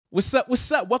What's up? What's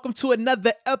up? Welcome to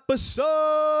another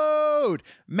episode,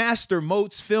 Master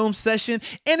Moats Film Session,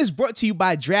 and it's brought to you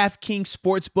by DRAFTKINGS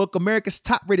Sportsbook, America's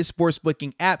top-rated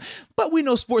sportsbooking app. But we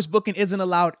know sportsbooking isn't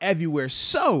allowed everywhere,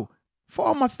 so for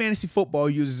all my fantasy football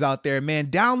users out there, man,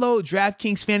 download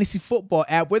DRAFTKINGS Fantasy Football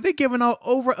app where they're giving out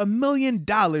over $1 million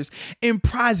in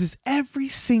prizes every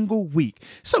single week.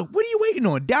 So what are you waiting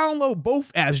on? Download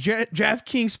both apps,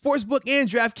 DRAFTKINGS Sportsbook and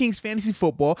DRAFTKINGS Fantasy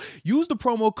Football. Use the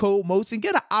promo code MOATS and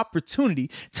get an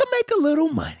opportunity to make a little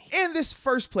money. And this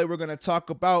first play we're going to talk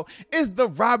about is the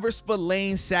Robert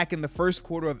Spillane sack in the first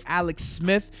quarter of Alex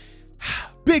Smith.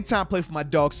 Big time play for my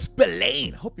dog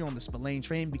Spillane. Hope you're on the Spillane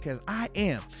train because I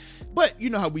am. But you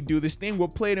know how we do this thing. We'll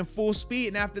play it in full speed,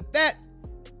 and after that,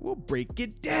 we'll break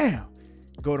it down.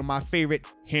 Go to my favorite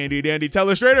handy dandy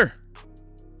telestrator.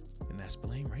 And that's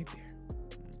Spillane right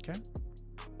there. Okay.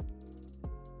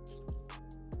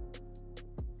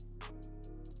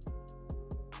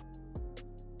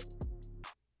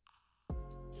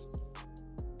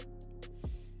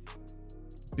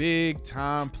 Big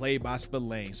time play by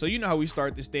Spillane. So you know how we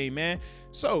start this thing, man.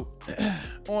 So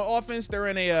on offense, they're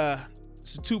in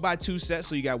it's a 2x2 set.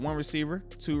 So you got one receiver,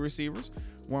 two receivers,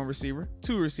 one receiver,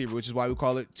 two receiver, which is why we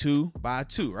call it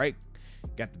 2x2, right?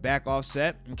 Got the back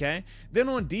offset. Okay. Then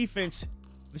on defense,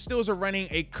 the Steelers are running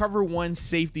a cover one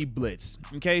safety blitz.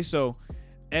 Okay. So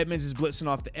Edmonds is blitzing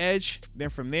off the edge. Then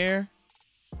from there,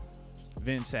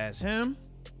 Vince has him.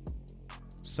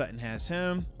 Sutton has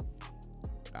him.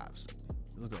 Obviously,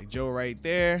 looks like Joe right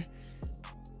there.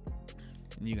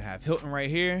 And you can have Hilton right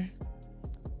here.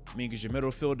 Minka's your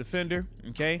middle field defender,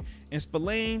 okay? And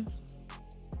Spillane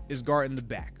is guarding the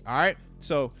back, all right?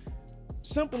 So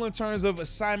simple in terms of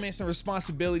assignments and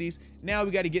responsibilities. Now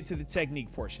we got to get to the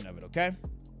technique portion of it, okay?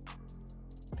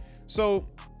 So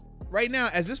right now,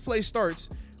 as this play starts,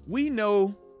 we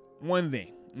know one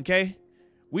thing, okay?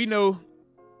 We know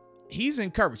he's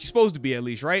in coverage. He's supposed to be at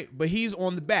least, right? But he's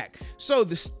on the back. So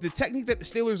the technique that the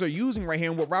Steelers are using right here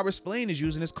and what Robert Spillane is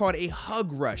using is called a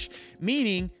hug rush,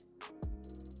 meaning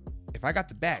if I got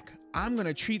the back, I'm going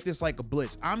to treat this like a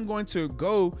blitz. I'm going to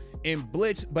go and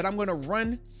blitz, but I'm going to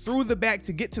run through the back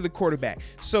to get to the quarterback.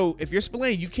 So if you're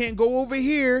Spillane, you can't go over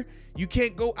here. You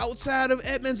can't go outside of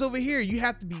Edmonds over here. You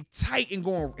have to be tight and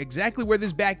going exactly where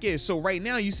this back is. So right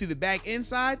now you see the back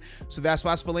inside. So that's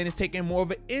why Spillane is taking more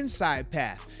of an inside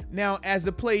path. Now, as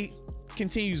the play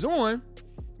continues on,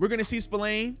 we're going to see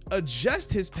Spillane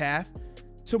adjust his path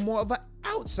to more of an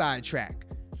outside track.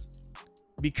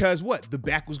 Because what? The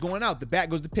back was going out. The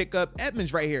back goes to pick up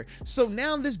Edmonds right here. So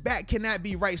now this back cannot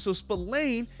be right. So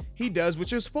Spillane, he does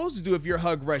what you're supposed to do if you're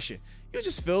hug rushing. You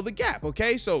just fill the gap,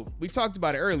 okay? So we talked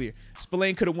about it earlier.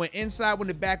 Spillane could have went inside when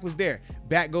the back was there.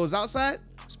 Back goes outside,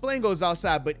 Spillane goes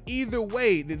outside. But either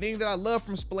way, the thing that I love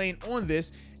from Spillane on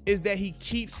this is that he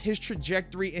keeps his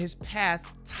trajectory and his path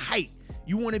tight.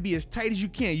 You want to be as tight as you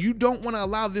can. You don't want to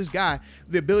allow this guy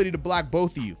the ability to block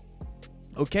both of you.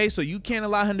 Okay, so you can't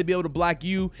allow him to be able to block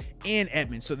you and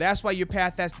Edmonds. So that's why your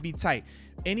path has to be tight.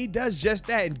 And he does just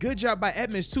that. And good job by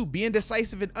Edmonds too, being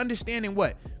decisive and understanding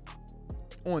what?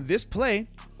 On this play,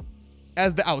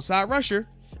 as the outside rusher,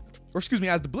 or excuse me,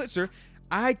 as the blitzer,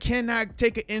 I cannot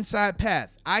take an inside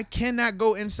path. I cannot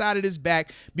go inside of this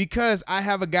back because I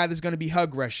have a guy that's going to be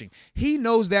hug rushing. He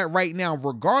knows that right now,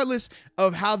 regardless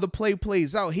of how the play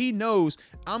plays out. He knows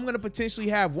I'm going to potentially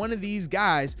have one of these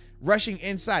guys rushing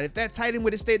inside. If that tight end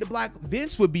would have stayed the block,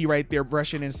 Vince would be right there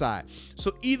rushing inside.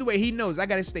 So either way, he knows I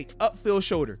got to stay upfield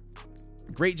shoulder.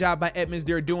 Great job by Edmonds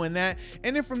there doing that.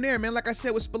 And then from there, man, like I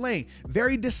said with Spillane,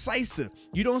 very decisive.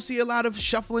 You don't see a lot of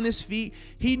shuffling his feet.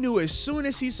 He knew as soon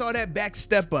as he saw that back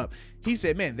step up, he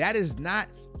said, man, that is not,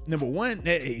 number one,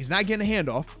 he's not getting a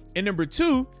handoff. And number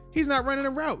two, he's not running a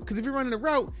route. Because if you're running a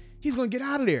route, he's going to get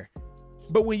out of there.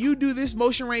 But when you do this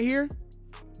motion right here,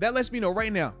 that lets me know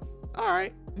right now, all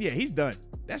right, yeah, he's done.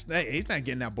 He's not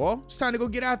getting that ball. It's time to go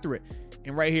get after it.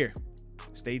 And right here,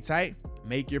 stay tight,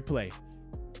 make your play.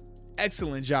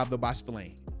 Excellent job though by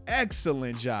Spillane.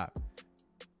 Excellent job.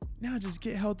 Now just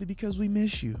get healthy because we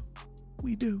miss you.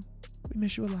 We do. We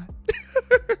miss you a lot.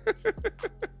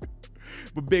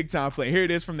 But big time play. Here it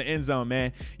is from the end zone,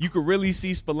 man. You could really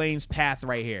see Spillane's path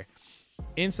right here.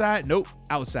 Inside, nope.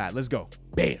 Outside. Let's go.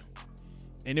 Bam.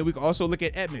 And then we can also look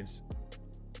at Edmonds.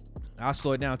 I'll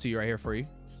slow it down to you right here for you.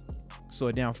 Slow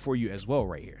it down for you as well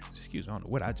right here. Excuse me, I don't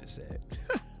know what I just said.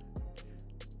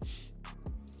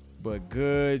 But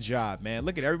good job, man.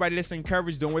 Look at everybody that's in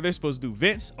coverage doing what they're supposed to do.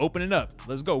 Vince, open it up.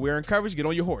 Let's go. We're in coverage. Get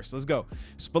on your horse. Let's go.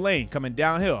 Spillane coming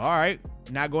downhill. All right.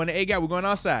 Not going to A-gap. We're going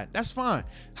outside. That's fine.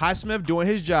 Highsmith doing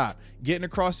his job. Getting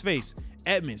across face.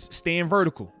 Edmonds staying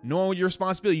vertical, knowing your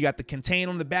responsibility. You got the contain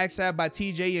on the backside by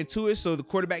TJ into it so the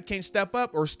quarterback can't step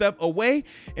up or step away.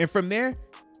 And from there,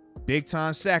 big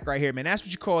time sack right here, man. That's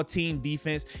what you call a team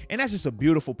defense. And that's just a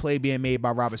beautiful play being made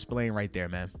by Robert Spillane right there,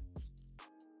 man.